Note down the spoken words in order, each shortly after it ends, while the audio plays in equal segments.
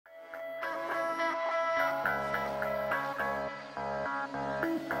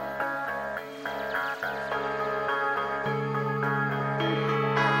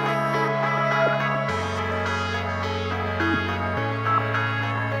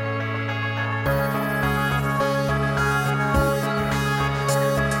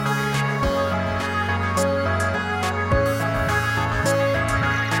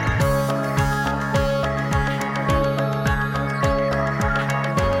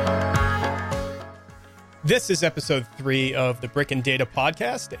This is episode 3 of the Brick and Data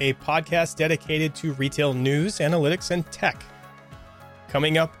Podcast, a podcast dedicated to retail news, analytics, and tech.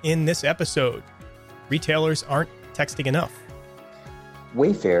 Coming up in this episode, retailers aren't texting enough.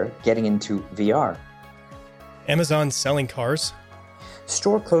 Wayfair getting into VR. Amazon selling cars.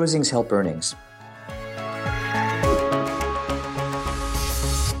 Store closings help earnings.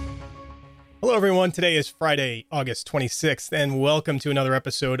 Hello, everyone. Today is Friday, August 26th, and welcome to another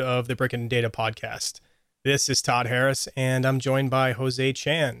episode of the Brick and Data Podcast. This is Todd Harris, and I'm joined by Jose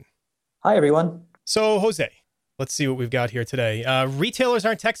Chan. Hi, everyone. So, Jose, let's see what we've got here today. Retailers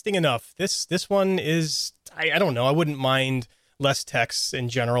aren't texting enough. This one is, I don't know, I wouldn't mind less texts in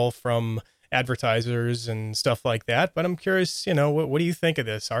general from advertisers and stuff like that, but I'm curious, what do you think of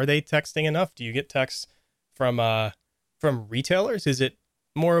this? Are they texting enough? Do you get texts from retailers? Is it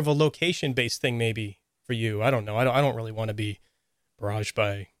more of a location-based thing maybe for you? I don't know. I don't really want to be barraged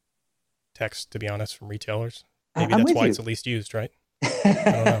by text, to be honest, from retailers. Maybe that's why it's the least used, right? I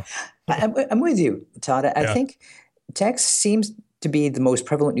don't know. I'm with you, Todd. I think text seems to be the most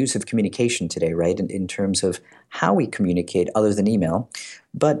prevalent use of communication today, right? In terms of how we communicate other than email.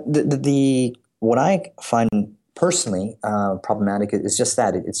 But the what I find personally problematic is just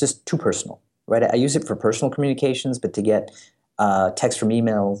that. It's just too personal, right? I use it for personal communications, but to get text from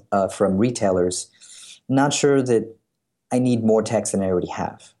email from retailers, not sure that I need more text than I already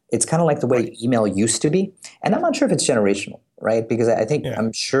have. It's kind of like the way email used to be. And I'm not sure if it's generational, right? Because I think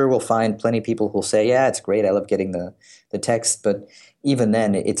I'm sure we'll find plenty of people who'll say, yeah, it's great. I love getting the text. But even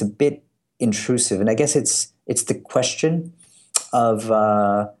then, it's a bit intrusive. And I guess it's the question of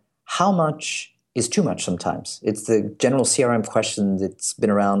how much is too much sometimes. It's the general CRM question that's been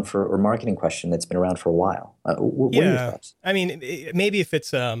around or marketing question that's been around for a while. What are your thoughts? I mean, maybe if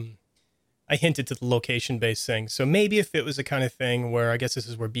it's, I hinted to the location-based thing. So maybe if it was a kind of thing where, I guess this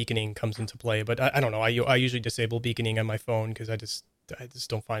is where beaconing comes into play, but I don't know. I usually disable beaconing on my phone because I just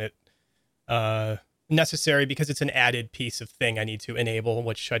don't find it necessary, because it's an added piece of thing I need to enable,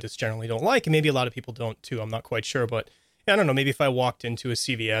 which I just generally don't like. And maybe a lot of people don't too. I'm not quite sure, but I don't know. Maybe if I walked into a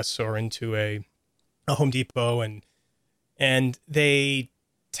CVS or into a Home Depot and they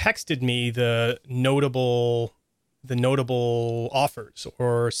texted me the notable offers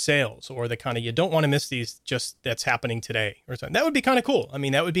or sales, or the kind of, you don't want to miss these, just that's happening today or something, that would be kind of cool. I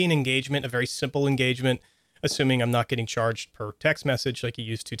mean, that would be an engagement, a very simple engagement, assuming I'm not getting charged per text message like you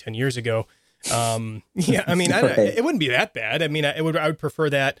used to 10 years ago. I mean, it wouldn't be that bad. I mean, I would prefer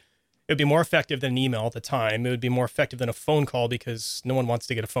that. It would be more effective than an email at the time. It would be more effective than a phone call, because no one wants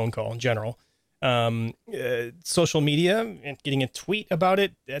to get a phone call in general. Social media and getting a tweet about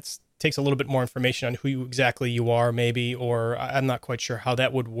it, takes a little bit more information on who exactly you are, maybe, or I'm not quite sure how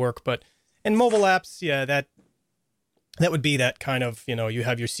that would work. But in mobile apps, that would be that kind of, you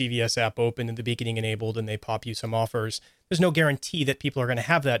have your CVS app open and the beaconing enabled and they pop you some offers. There's no guarantee that people are going to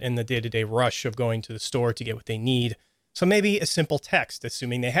have that in the day-to-day rush of going to the store to get what they need. So maybe a simple text,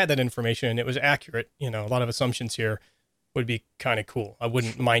 assuming they had that information and it was accurate, a lot of assumptions here, would be kind of cool. I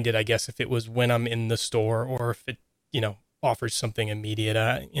wouldn't mind it, I guess, if it was when I'm in the store, or if it, offers something immediate,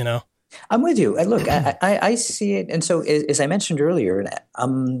 I'm with you. Look, I see it. And so, as I mentioned earlier,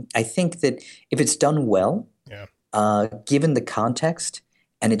 I think that if it's done well, given the context,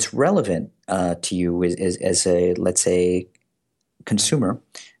 and it's relevant to you as a, let's say, consumer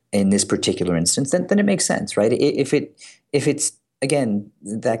in this particular instance, then it makes sense, right? If it's, again,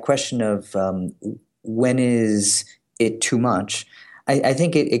 that question of when is it too much, I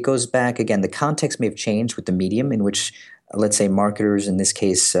think it goes back, again, the context may have changed with the medium in which, let's say, marketers, in this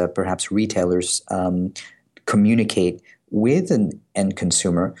case, perhaps retailers, communicate with an end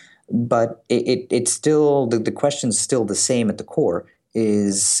consumer, but it's still, the question's still the same at the core,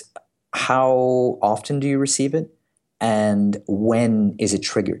 is how often do you receive it, and when is it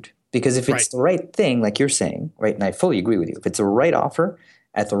triggered? Because if it's the right thing, like you're saying, right, and I fully agree with you, if it's a right offer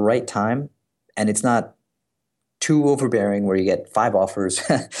at the right time, and it's not too overbearing where you get 5 offers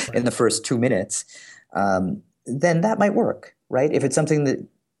in the first 2 minutes, then that might work, right? If it's something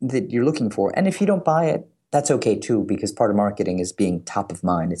that you're looking for. And if you don't buy it, that's okay too, because part of marketing is being top of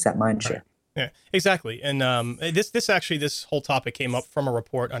mind. It's that mind share. Yeah, exactly. And this whole topic came up from a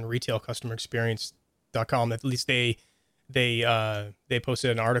report on retailcustomerexperience.com. At least they posted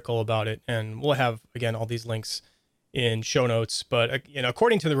an article about it, and we'll have, again, all these links in show notes. But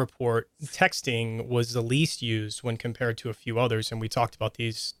according to the report, texting was the least used when compared to a few others, and we talked about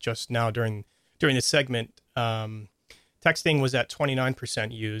these just now during this segment. Texting was at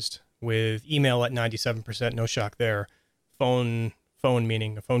 29% used, with email at 97%. No shock there. Phone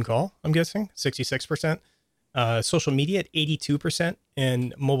meaning a phone call, I'm guessing, 66%. Social media at 82%.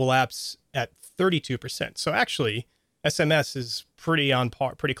 and mobile apps at 32%. So actually, SMS is pretty on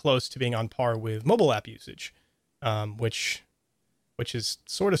par, pretty close to being on par with mobile app usage, which is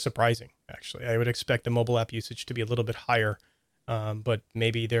sort of surprising. Actually, I would expect the mobile app usage to be a little bit higher, but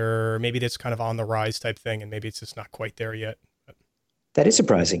maybe that's kind of on the rise type thing, and maybe it's just not quite there yet. But, that is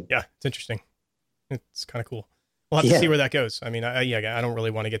surprising. Yeah, it's interesting. It's kind of cool. We'll have to see where that goes. I mean, I don't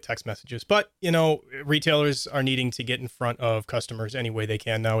really want to get text messages, but retailers are needing to get in front of customers any way they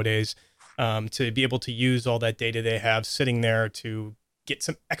can nowadays, to be able to use all that data they have sitting there to get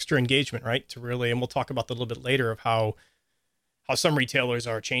some extra engagement, right? To really, and we'll talk about that a little bit later of how some retailers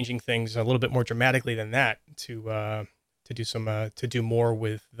are changing things a little bit more dramatically than that to do more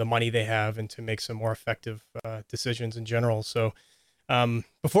with the money they have and to make some more effective decisions in general. So.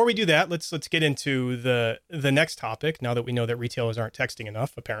 Before we do that, let's get into the next topic. Now that we know that retailers aren't texting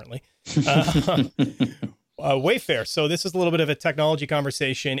enough, apparently, Wayfair. So this is a little bit of a technology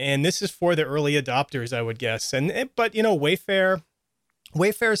conversation, and this is for the early adopters, I would guess. But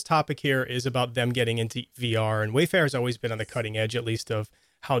Wayfair's topic here is about them getting into VR, and Wayfair has always been on the cutting edge, at least, of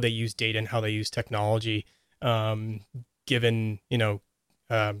how they use data and how they use technology, given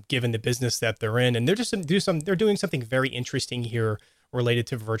the business that they're in, and they're doing something very interesting here related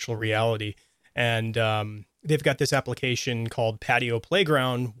to virtual reality. And they've got this application called Patio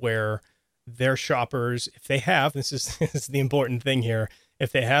Playground where their shoppers, if they have, this is the important thing here,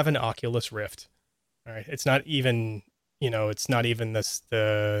 if they have an Oculus Rift, all right, it's not even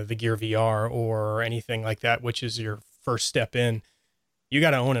the Gear VR or anything like that, which is your first step in. You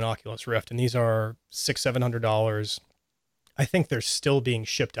got to own an Oculus Rift, and these are $600-700. I think they're still being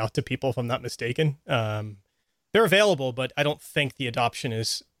shipped out to people, if I'm not mistaken. They're available, but I don't think the adoption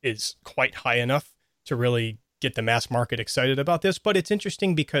is quite high enough to really get the mass market excited about this. But it's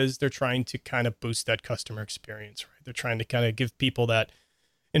interesting because they're trying to kind of boost that customer experience, right? They're trying to kind of give people that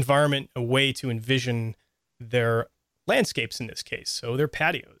environment, a way to envision their landscapes in this case. So their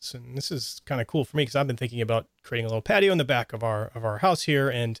patios. And this is kind of cool for me because I've been thinking about creating a little patio in the back of our house here.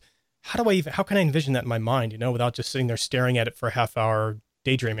 And how can I envision that in my mind, without just sitting there staring at it for a half hour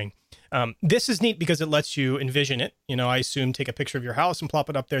daydreaming? This is neat because it lets you envision it. I assume take a picture of your house and plop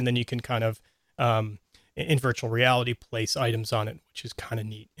it up there, and then you can kind of, in virtual reality, place items on it, which is kind of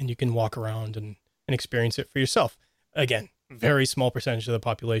neat. And you can walk around and experience it for yourself. Again, very small percentage of the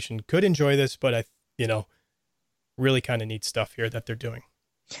population could enjoy this, but really kind of neat stuff here that they're doing.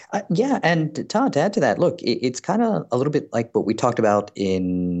 Yeah, and Todd, to add to that, look, it's kind of a little bit like what we talked about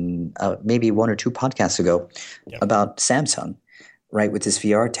in maybe 1 or 2 podcasts ago about Samsung, right, with this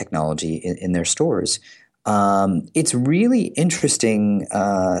VR technology in their stores. It's really interesting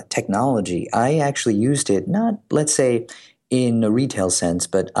technology. I actually used it, not, let's say, in a retail sense,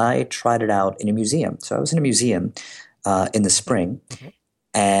 but I tried it out in a museum. So I was in a museum in the spring,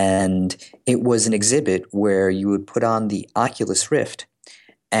 and it was an exhibit where you would put on the Oculus Rift.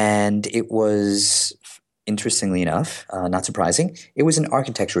 And it was, interestingly enough, not surprising, it was an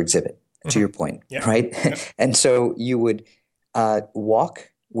architecture exhibit, to your point, right? And so you would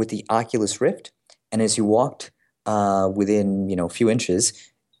walk with the Oculus Rift, and as you walked within a few inches,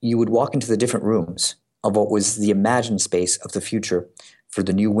 you would walk into the different rooms of what was the imagined space of the future for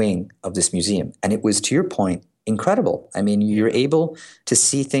the new wing of this museum. And it was, to your point, incredible. I mean, you're able to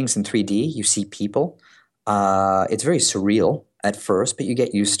see things in 3D. You see people. It's very surreal at first, but you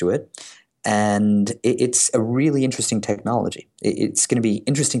get used to it. And it's a really interesting technology. It's going to be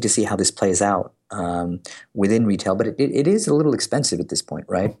interesting to see how this plays out within retail, but it is a little expensive at this point,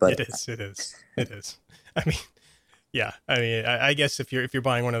 right? But it is. I mean, yeah. I mean, I guess if you're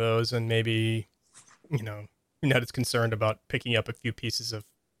buying one of those and maybe, you're not as concerned about picking up a few pieces of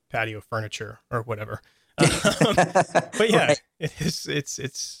patio furniture or whatever. But yeah, right.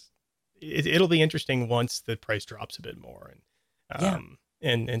 It'll be interesting once the price drops a bit more,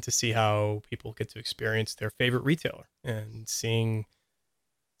 and to see how people get to experience their favorite retailer and seeing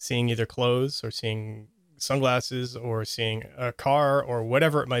either clothes or seeing sunglasses or seeing a car or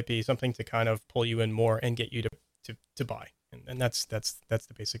whatever it might be, something to kind of pull you in more and get you to buy. And that's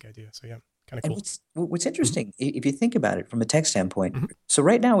the basic idea. So yeah, kind of cool. And what's interesting, if you think about it from a tech standpoint, so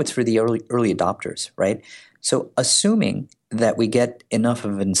right now it's for the early adopters, right? So assuming that we get enough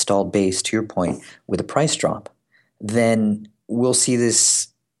of an installed base, to your point, with a price drop, then we'll see this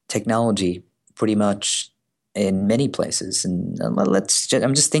technology pretty much in many places. And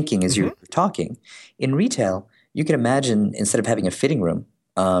I'm just thinking as you're talking, in retail, you can imagine instead of having a fitting room,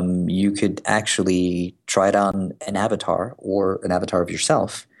 you could actually try it on an avatar or an avatar of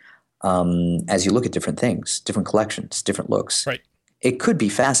yourself as you look at different things, different collections, different looks. Right. It could be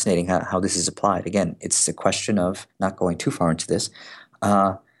fascinating how this is applied. Again, it's a question of not going too far into this,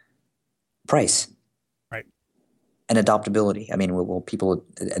 Uh, price Right. and adaptability. I mean, will people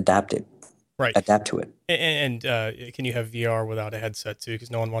adapt it? Right. Adapt to it. And can you have VR without a headset too?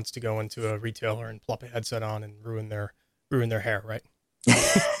 Because no one wants to go into a retailer and plop a headset on and ruin their hair, right?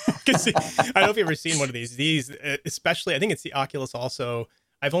 Because I don't know if you've ever seen one of these. These, especially, I think it's the Oculus. Also,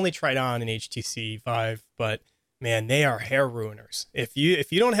 I've only tried on an HTC Vive, but man, they are hair ruiners. If you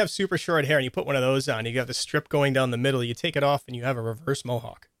don't have super short hair and you put one of those on, you got the strip going down the middle. You take it off and you have a reverse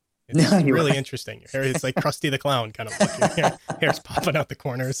mohawk. It's really interesting. Your hair is like Krusty the Clown, kind of like your hair's popping out the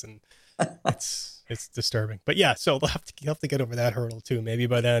corners, and it's disturbing. But yeah, so you'll have to get over that hurdle too. Maybe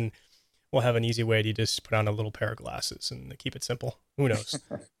by then we'll have an easy way to just put on a little pair of glasses and keep it simple. Who knows?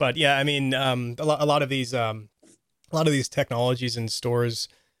 But yeah, I mean, a lot of these technologies in stores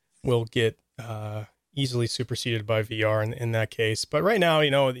will get easily superseded by VR in that case. But right now,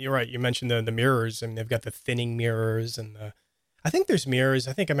 you're right. You mentioned the mirrors, and they've got the thinning mirrors, and I think there's mirrors.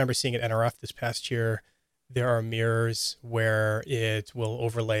 I think I remember seeing at NRF this past year. There are mirrors where it will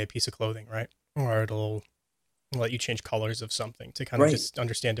overlay a piece of clothing, right? Or it'll let you change colors of something to kind of just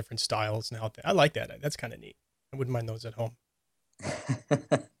understand different styles and how. I like that. That's kind of neat. I wouldn't mind those at home.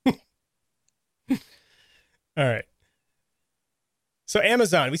 All right. So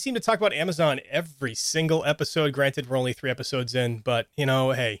Amazon, we seem to talk about Amazon every single episode. Granted, we're only 3 episodes in, but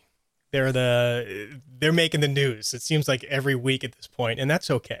hey, they're making the news. It seems like every week at this point, and that's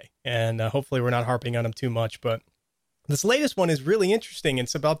okay. And hopefully we're not harping on them too much, but this latest one is really interesting.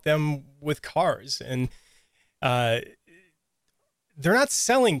 It's about them with cars, and they're not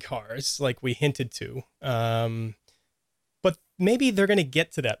selling cars like we hinted to, but maybe they're going to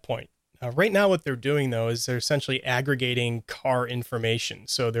get to that point. Right now, what they're doing, though, is they're essentially aggregating car information.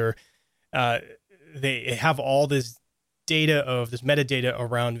 So they have all this metadata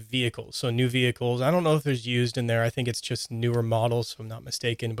around vehicles. So new vehicles, I don't know if there's used in there. I think it's just newer models, if I'm not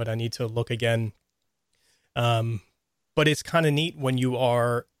mistaken, but I need to look again. But it's kind of neat when you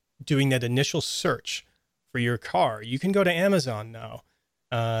are doing that initial search for your car. You can go to Amazon now.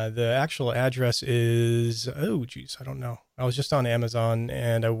 The actual address is, I don't know. I was just on Amazon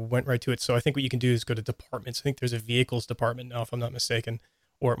and I went right to it. So I think what you can do is go to departments. I think there's a vehicles department now, if I'm not mistaken,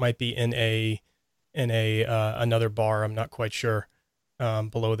 or it might be in another bar. I'm not quite sure,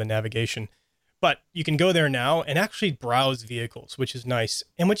 below the navigation, but you can go there now and actually browse vehicles, which is nice.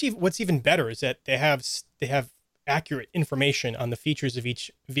 And what's even better is that they have accurate information on the features of each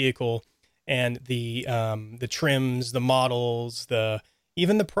vehicle and the trims, the models,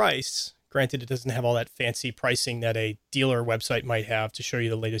 even the price. Granted, it doesn't have all that fancy pricing that a dealer website might have to show you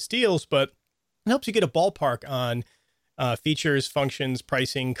the latest deals, but it helps you get a ballpark on features, functions,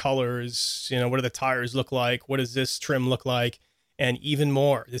 pricing, colors. What do the tires look like? What does this trim look like? And even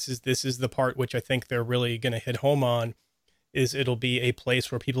more, this is the part which I think they're really going to hit home on, is it'll be a place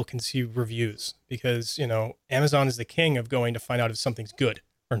where people can see reviews, because Amazon is the king of going to find out if something's good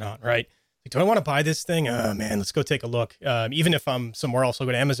or not, right? Like, do I want to buy this thing? Oh man, let's go take a look. Even if I'm somewhere else, I'll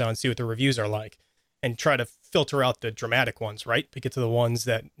go to Amazon and see what the reviews are like and try to filter out the dramatic ones, right? To get to the ones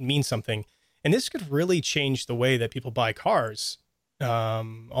that mean something. And this could really change the way that people buy cars,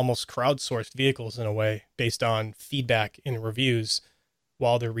 almost crowdsourced vehicles in a way, based on feedback in reviews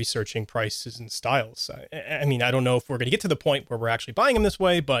while they're researching prices and styles. I mean, I don't know if we're going to get to the point where we're actually buying them this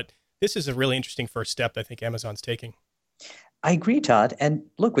way, but this is a really interesting first step I think Amazon's taking. I agree, Todd. And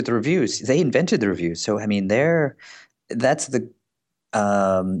look, with the reviews, they invented the reviews. So I mean, they've invented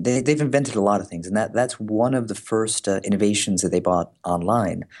a lot of things, and that's one of the first innovations that they bought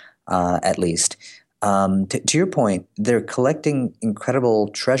online, at least. To your point, they're collecting incredible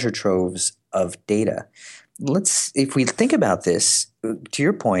treasure troves of data. If we think about this, to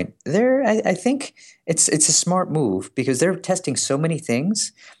your point, I think it's a smart move, because they're testing so many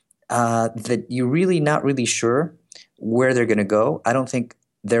things that you're really not really sure where they're going to go. I don't think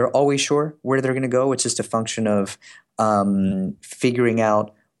they're always sure where they're going to go. It's just a function of figuring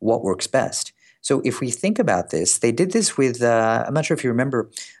out what works best. So if we think about this, they did this with, I'm not sure if you remember,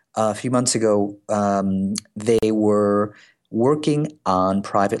 a few months ago, they were working on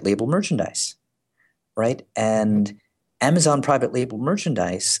private label merchandise, right? And Amazon private label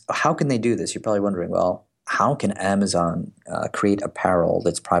merchandise, how can they do this? You're probably wondering, well, how can Amazon create apparel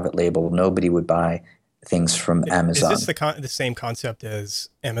that's private label? Nobody would buy things from Amazon. Is this the same concept as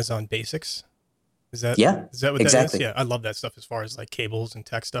Amazon Basics? Is that what exactly. that is? Yeah, I love that stuff as far as like cables and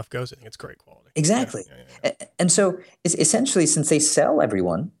tech stuff goes. I think it's great quality. Exactly. Yeah. And so it's essentially, since they sell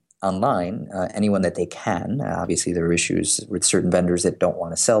everyone online, anyone that they can, obviously there are issues with certain vendors that don't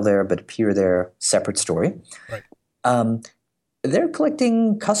want to sell there but appear there, separate story. Right. They're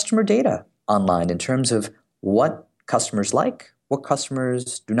collecting customer data online in terms of what customers like, what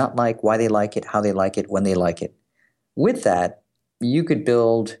customers do not like, why they like it, how they like it, when they like it. With that, you could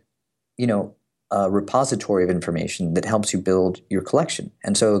build, a repository of information that helps you build your collection.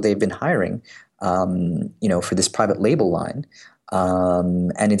 And so they've been hiring, for this private label line.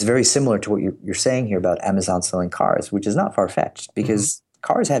 And it's very similar to what you're saying here about Amazon selling cars, which is not far-fetched because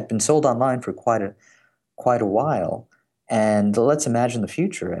cars have been sold online for quite a while. And let's imagine the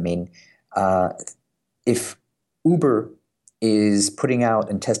future. I mean, if Uber is putting out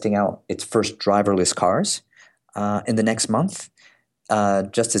and testing out its first driverless cars in the next month,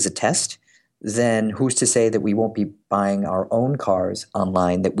 just as a test, then who's to say that we won't be buying our own cars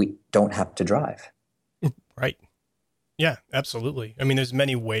online that we don't have to drive? Right. Yeah, absolutely. I mean, there's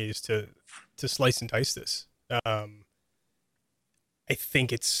many ways to slice and dice this. I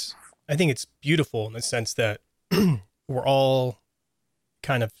think it's beautiful in the sense that we're all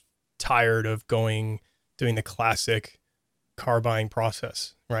kind of tired of doing the classic car buying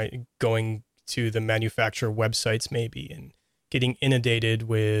process, right? Going to the manufacturer websites maybe and getting inundated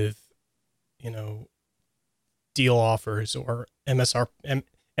with, deal offers or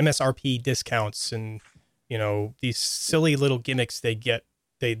MSRP discounts and, these silly little gimmicks they've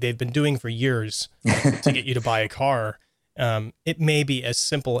been doing for years to get you to buy a car. It may be as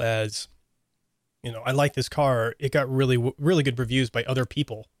simple as, I like this car. It got really, really good reviews by other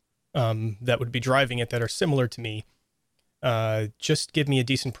people that would be driving it that are similar to me. Just give me a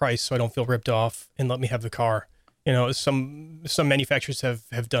decent price so I don't feel ripped off and let me have the car. Some manufacturers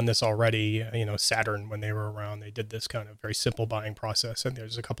have done this already. Saturn, when they were around, they did this kind of very simple buying process. And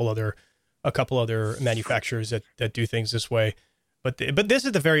there's a couple other manufacturers that do things this way. But this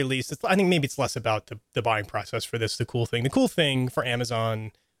at the very least, I think maybe it's less about the buying process for this. The cool thing for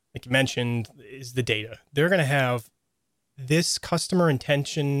Amazon, like you mentioned, is the data. They're going to have this customer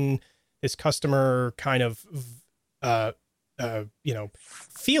intention, this customer kind of,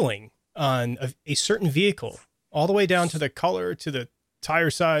 feeling on a certain vehicle, all the way down to the color, to the tire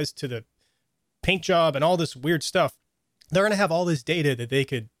size, to the paint job, and all this weird stuff. They're going to have all this data that they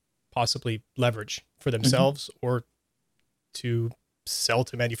could possibly leverage for themselves or to sell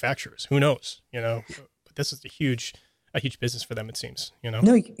to manufacturers. Who knows? But this is a huge business for them, it seems.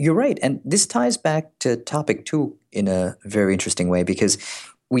 No, you're right. And this ties back to topic 2 in a very interesting way, because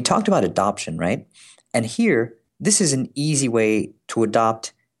we talked about adoption, right? And here, this is an easy way to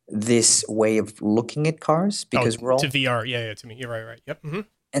adopt this way of looking at cars, because we're all to VR. Yeah, to me. You're right. Yep. Mm-hmm.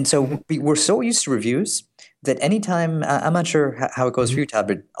 And so we're so used to reviews that anytime, I'm not sure how it goes for you, Todd,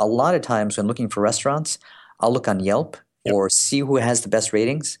 but a lot of times when looking for restaurants, I'll look on Yelp or see who has the best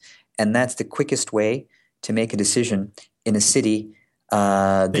ratings. And that's the quickest way to make a decision in a city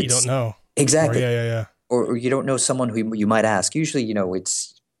that you don't know. Exactly. Yeah. Or you don't know someone who you might ask. Usually,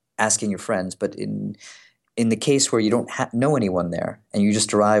 it's asking your friends. But in the case where you don't know anyone there and you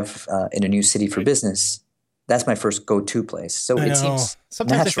just arrive in a new city for business, that's my first go-to place. So it seems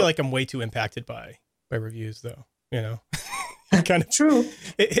sometimes natural. I feel like I'm way too impacted by reviews, though. Kind of true.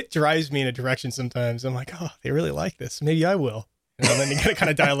 It drives me in a direction sometimes. I'm like, oh, they really like this. Maybe I will. And then you gotta kind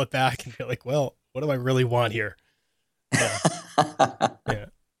of dial it back and be like, well, what do I really want here? Yeah.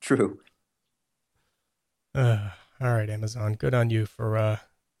 True. All right, Amazon. Good on you for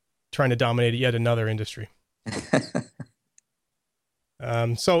trying to dominate yet another industry.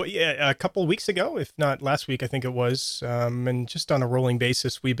 So a couple of weeks ago, if not last week, I think it was, and just on a rolling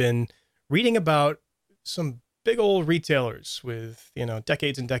basis, we've been reading about some big old retailers with,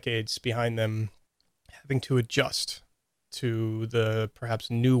 decades and decades behind them having to adjust to the perhaps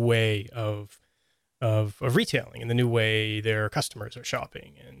new way of retailing and the new way their customers are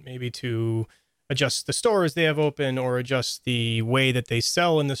shopping, and maybe to adjust the stores they have open or adjust the way that they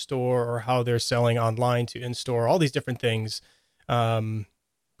sell in the store or how they're selling online to in-store, all these different things.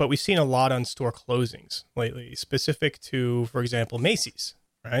 But we've seen a lot on store closings lately, specific to, for example, Macy's,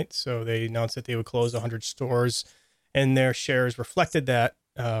 right? So they announced that they would close 100 stores, and their shares reflected that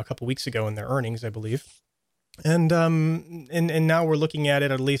a couple weeks ago in their earnings, I believe. And now we're looking at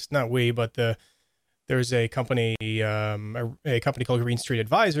it, at least not we, but there's a company called Green Street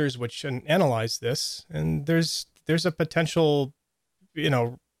Advisors, which analyzed this, and there's a potential,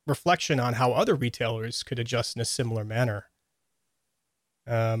 reflection on how other retailers could adjust in a similar manner.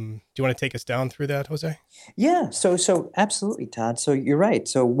 Do you want to take us down through that, Jose? Yeah, so absolutely, Todd. So you're right.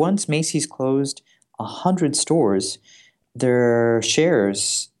 So once Macy's closed 100 stores, their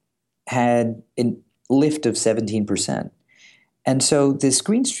shares had a lift of 17%. And so this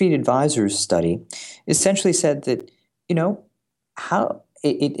Green Street Advisors study essentially said that, how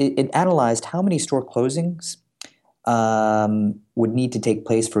it analyzed how many store closings would need to take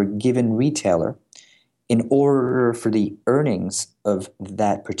place for a given retailer in order for the earnings of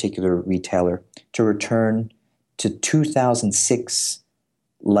that particular retailer to return to 2006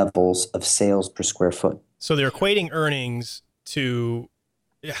 levels of sales per square foot. So they're equating earnings to,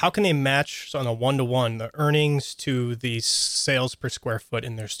 how can they match on a one-to-one the earnings to the sales per square foot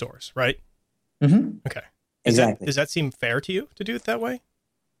in their stores, right? Mm-hmm. Okay. Exactly. Does that seem fair to you to do it that way?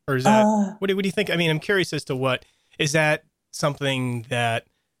 Or is that, what do you think? I mean, I'm curious as to what, is that something that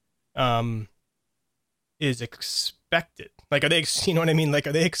is expected? Like, are they, you know what I mean? Like,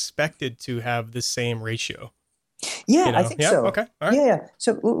 are they expected to have the same ratio? Yeah, you know? I think so. Okay. All right. Yeah.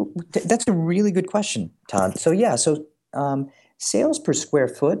 So that's a really good question, Todd. So yeah, sales per square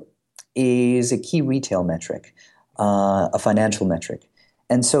foot is a key retail metric, a financial metric.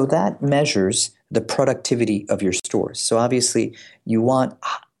 And so that measures the productivity of your stores. So obviously you want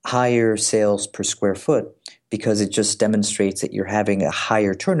higher sales per square foot because it just demonstrates that you're having a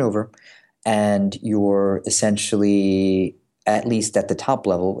higher turnover and you're essentially, at least at the top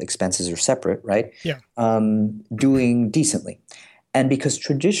level, expenses are separate, right? Yeah. Doing decently. And because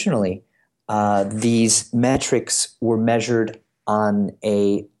traditionally these metrics were measured on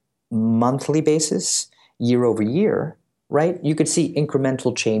a monthly basis, year over year, right? You could see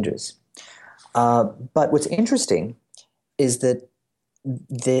incremental changes. But what's interesting is that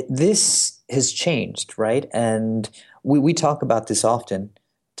this has changed, right? And we talk about this often,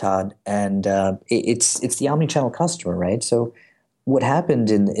 Todd, and it's the omnichannel customer, right? So what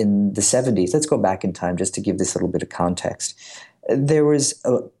happened in the 70s, let's go back in time just to give this a little bit of context. There was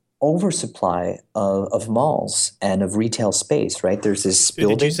an oversupply of malls and of retail space, right? There's this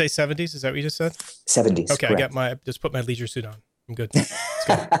building. Did you say 70s? Is that what you just said? 70s, okay, correct. Just put my leisure suit on. I'm good. It's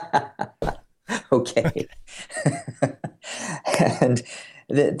good. Okay. And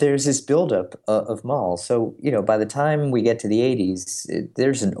there's this buildup of malls. So, by the time we get to the 80s,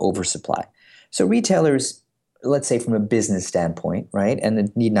 there's an oversupply. So retailers, let's say from a business standpoint, right? And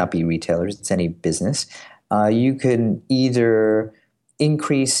it need not be retailers, it's any business. You can either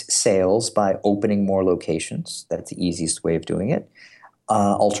increase sales by opening more locations. That's the easiest way of doing it.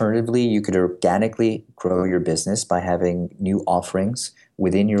 Alternatively, you could organically grow your business by having new offerings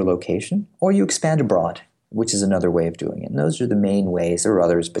within your location, or you expand abroad, which is another way of doing it. And those are the main ways. There are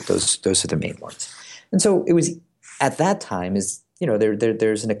others, but those are the main ones. And so it was at that time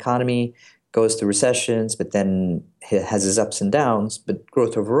there's an economy, goes through recessions, but then it has its ups and downs, but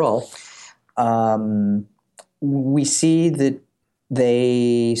growth overall. We see that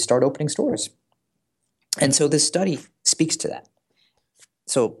they start opening stores. And so this study speaks to that.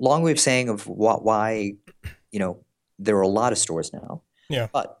 So long way of saying of why, there are a lot of stores now. Yeah.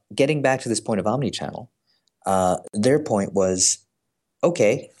 But getting back to this point of omnichannel, their point was,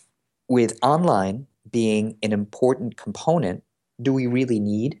 okay, with online being an important component, do we really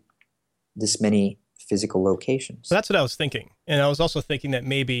need this many physical locations? So that's what I was thinking. And I was also thinking that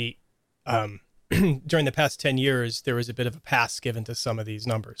maybe during the past 10 years, there was a bit of a pass given to some of these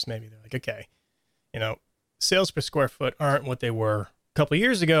numbers. Maybe they're like, okay, sales per square foot aren't what they were a couple of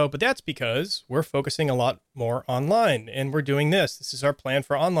years ago, but that's because we're focusing a lot more online and we're doing this. This is our plan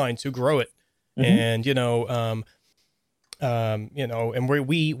for online to grow it. Mm-hmm. And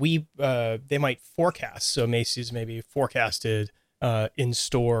we they might forecast. So Macy's maybe forecasted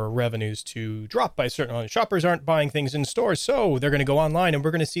in-store revenues to drop by a certain amount. Shoppers aren't buying things in stores, so they're going to go online, and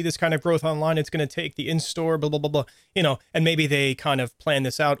we're going to see this kind of growth online. It's going to take the in-store, blah, blah, blah, blah, and maybe they kind of plan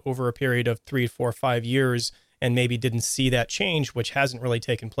this out over a period of 3, 4, 5 years, and maybe didn't see that change, which hasn't really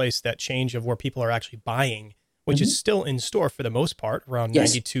taken place, that change of where people are actually buying, which is still in store for the most part, around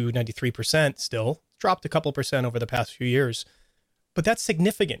 92, 93% still. Dropped a couple percent over the past few years. But that's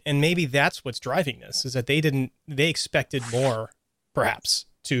significant. And maybe that's what's driving this, is that they expected more, perhaps,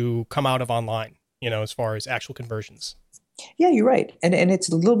 to come out of online, as far as actual conversions. Yeah, you're right. And it's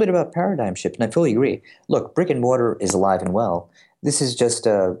a little bit about paradigm shift, and I fully agree. Look, brick and mortar is alive and well. This is just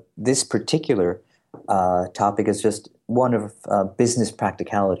this particular topic is just one of business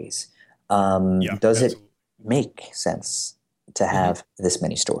practicalities. Does it make sense to have this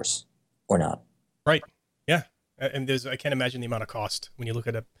many stores or not? Right. Yeah. And I can't imagine the amount of cost when you look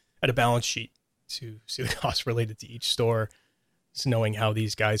at a balance sheet to see the cost related to each store, just knowing how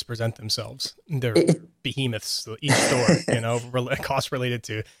these guys present themselves. They're behemoths, each store, cost related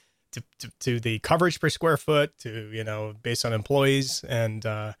to the coverage per square foot, to, based on employees and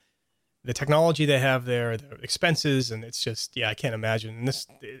the technology they have there, the expenses. And it's just, I can't imagine. And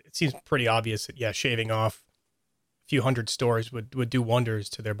it seems pretty obvious that, shaving off a few hundred stores would do wonders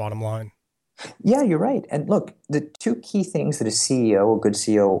to their bottom line. Yeah, you're right. And look, the two key things that a good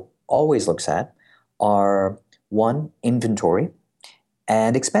CEO always looks at are, one, inventory,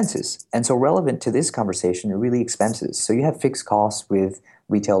 and expenses. And so relevant to this conversation are really expenses. So you have fixed costs with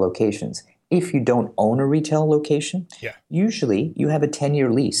retail locations. If you don't own a retail location, usually you have a 10-year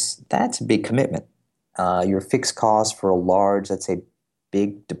lease. That's a big commitment. Your fixed cost for a large, let's say,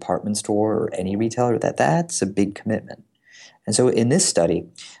 big department store or any retailer, that's a big commitment. And so in this study,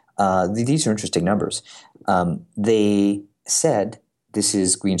 these are interesting numbers. They said, this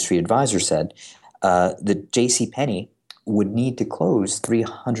is Green Street Advisor said, that JCPenney would need to close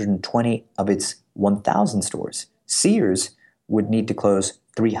 320 of its 1,000 stores. Sears would need to close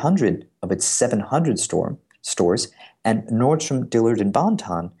 300 of its 700 stores, and Nordstrom, Dillard, and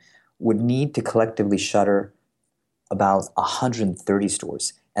Bon-Ton would need to collectively shutter about 130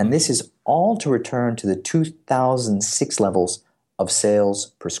 stores. And this is all to return to the 2006 levels of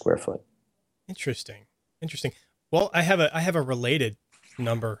sales per square foot. Interesting. Well, I have a related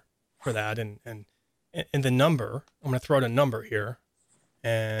number for that, and the number, I'm going to throw out a number here,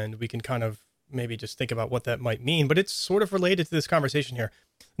 and we can kind of maybe just think about what that might mean, but it's sort of related to this conversation here.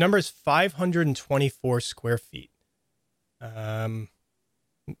 Number is 524 square feet. I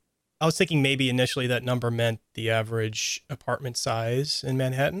was thinking maybe initially that number meant the average apartment size in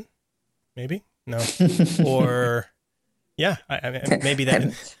Manhattan. Maybe? No. Or, yeah, maybe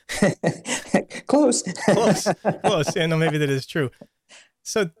that. Close. Close. Yeah, no, maybe that is true.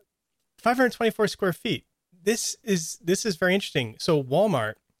 So 524 square feet. This is very interesting. So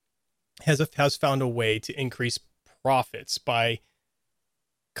Walmart has found a way to increase profits by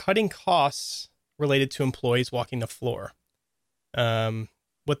cutting costs related to employees walking the floor.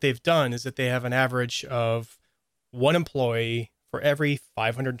 What they've done is that they have an average of one employee for every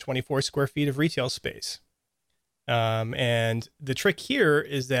 524 square feet of retail space. And the trick here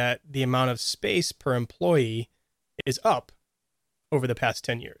is that the amount of space per employee is up over the past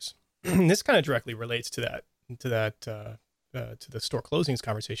 10 years. This kind of directly relates to the store closings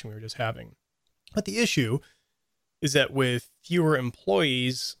conversation we were just having. But the issue is that with fewer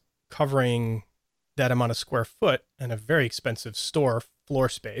employees covering that amount of square foot and a very expensive store floor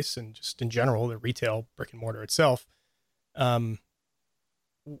space, and just in general, the retail brick and mortar itself, there's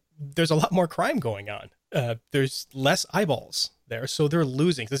a lot more crime going on. There's less eyeballs there, so they're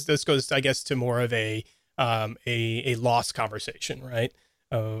losing. This goes, I guess, to more of a loss conversation, right?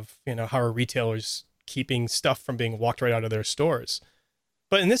 Of, how are retailers keeping stuff from being walked right out of their stores?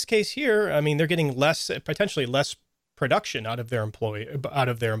 But in this case here, I mean, they're getting potentially less production out of their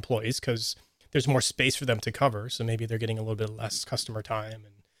employees because there's more space for them to cover. So maybe they're getting a little bit less customer time,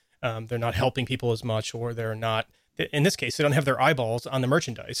 and they're not helping people as much, or they're not. In this case, they don't have their eyeballs on the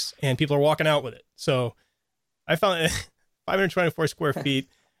merchandise, and people are walking out with it. So I found 524 square feet,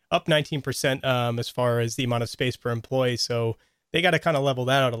 up 19% as far as the amount of space per employee. So they got to kind of level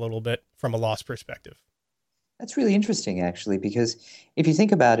that out a little bit from a loss perspective. That's really interesting, actually, because if you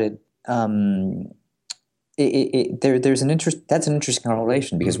think about it, there's an interest. That's an interesting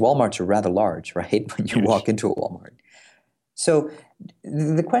correlation because Walmarts are rather large, right? When you walk into a Walmart. So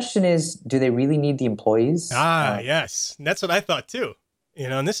the question is, do they really need the employees? Yes. And that's what I thought too.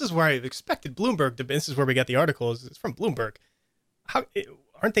 And this is where I expected Bloomberg to be. This is where we got the article. It's from Bloomberg.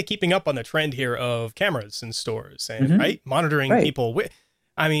 Aren't they keeping up on the trend here of cameras in stores and right? Monitoring people?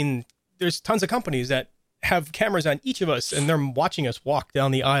 I mean, there's tons of companies that have cameras on each of us, and they're watching us walk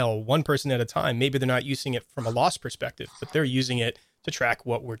down the aisle one person at a time. Maybe they're not using it from a loss perspective, but they're using it to track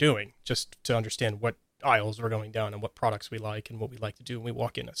what we're doing, just to understand what aisles we're going down and what products we like and what we like to do when we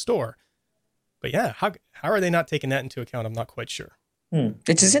walk in a store. But yeah, how are they not taking that into account? I'm not quite sure.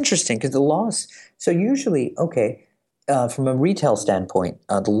 It is interesting because the loss. So usually, from a retail standpoint,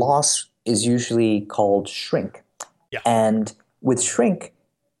 the loss is usually called shrink. Yeah. And with shrink,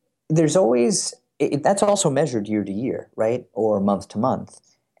 there's always that's also measured year to year, right, or month to month.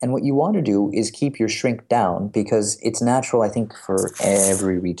 And what you want to do is keep your shrink down because it's natural, I think, for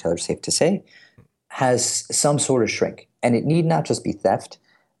every retailer, safe to say, has some sort of shrink. And it need not just be theft.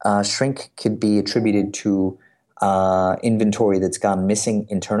 Shrink could be attributed to inventory that's gone missing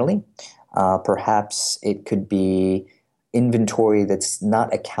internally. Perhaps it could be inventory that's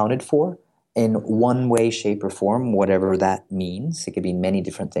not accounted for in one way, shape, or form, whatever that means. It could be many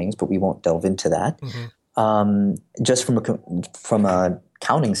different things, but we won't delve into that. Just from a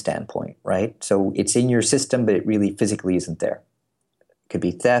counting standpoint, right? So it's in your system, but it really physically isn't there. It could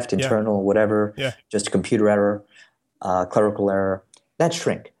be theft, internal, whatever, just a computer error, clerical error. That's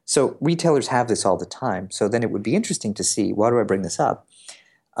shrink. So retailers have this all the time. So then it would be interesting to see, why do I bring this up?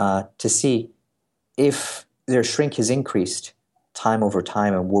 To see if their shrink has increased time over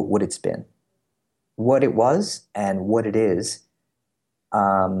time and what it's been, what it was and what it is.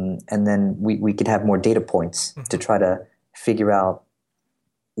 And then we could have more data points to try to figure out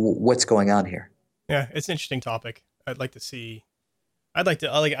what's going on here? Yeah, it's an interesting topic. I'd like a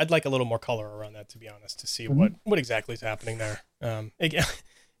little more color around that, to be honest, to see Mm-hmm. what exactly is happening there.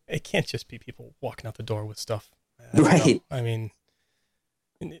 It can't just be people walking out the door with stuff. Right. I mean,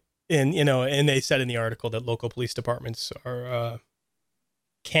 and they said in the article that local police departments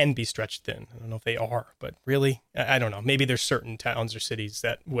can be stretched thin. I don't know if they are, but really, I don't know. Maybe there's certain towns or cities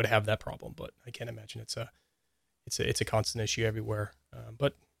that would have that problem, but I can't imagine it's a constant issue everywhere.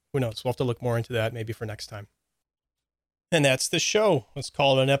 But who knows? We'll have to look more into that maybe for next time. And that's the show. Let's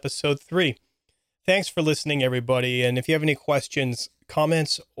call it an episode 3. Thanks for listening, everybody. And if you have any questions,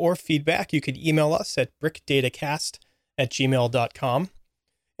 comments, or feedback, you could email us at brickdatacast@gmail.com.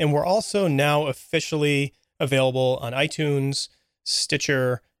 And we're also now officially available on iTunes,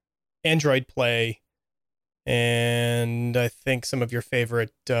 Stitcher, Android Play, and I think some of your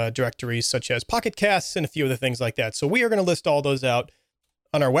favorite directories such as Pocket Casts and a few other things like that. So we are going to list all those out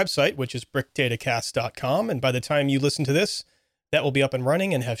on our website, which is brickdatacast.com. And by the time you listen to this, that will be up and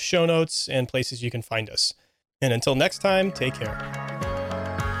running and have show notes and places you can find us. And until next time, take care.